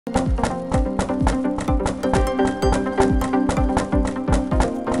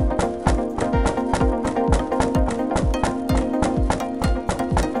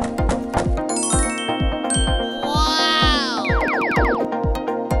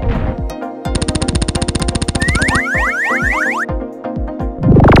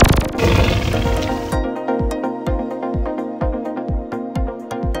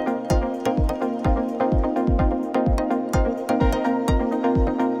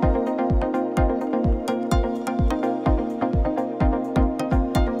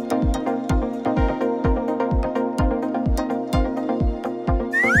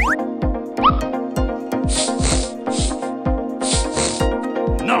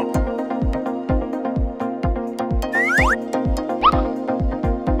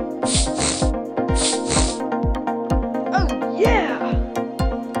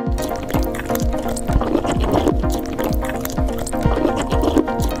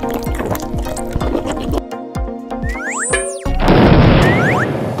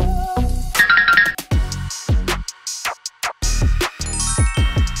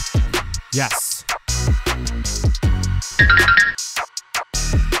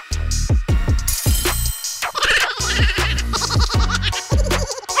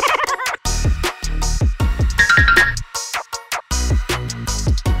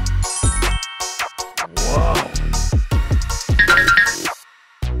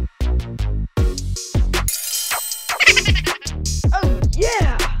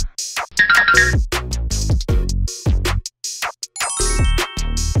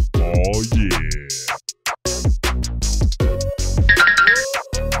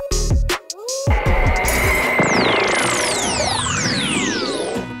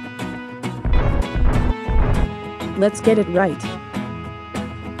Let's get it right.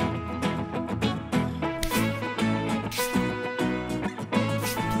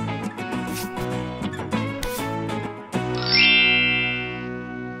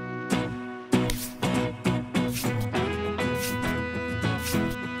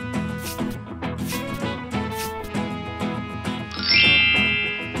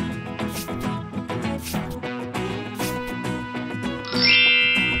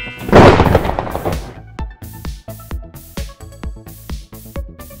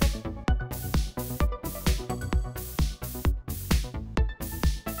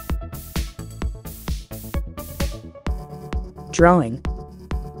 Drawing.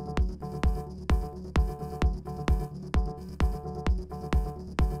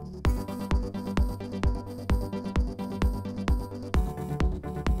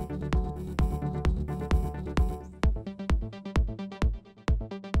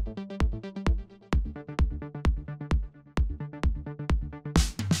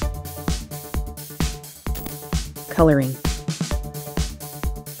 Coloring.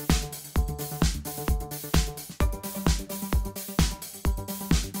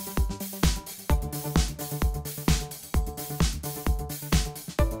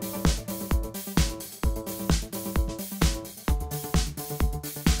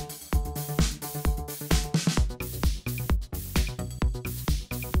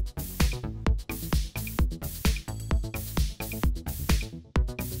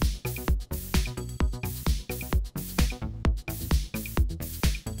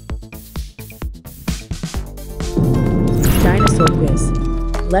 Dinosaur quiz.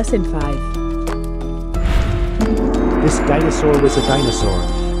 Lesson 5. This dinosaur was a dinosaur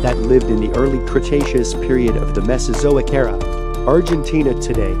that lived in the early Cretaceous period of the Mesozoic era, Argentina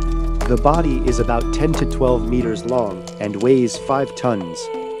today. The body is about 10 to 12 meters long and weighs 5 tons.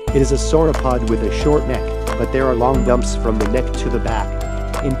 It is a sauropod with a short neck, but there are long bumps from the neck to the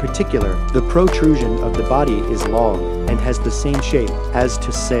back. In particular, the protrusion of the body is long and has the same shape as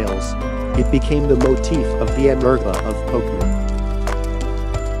to sails. It became the motif of the Amarga of Pokemon.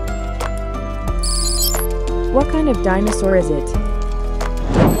 What kind of dinosaur is it?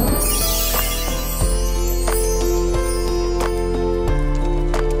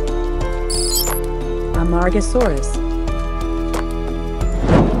 Amargasaurus.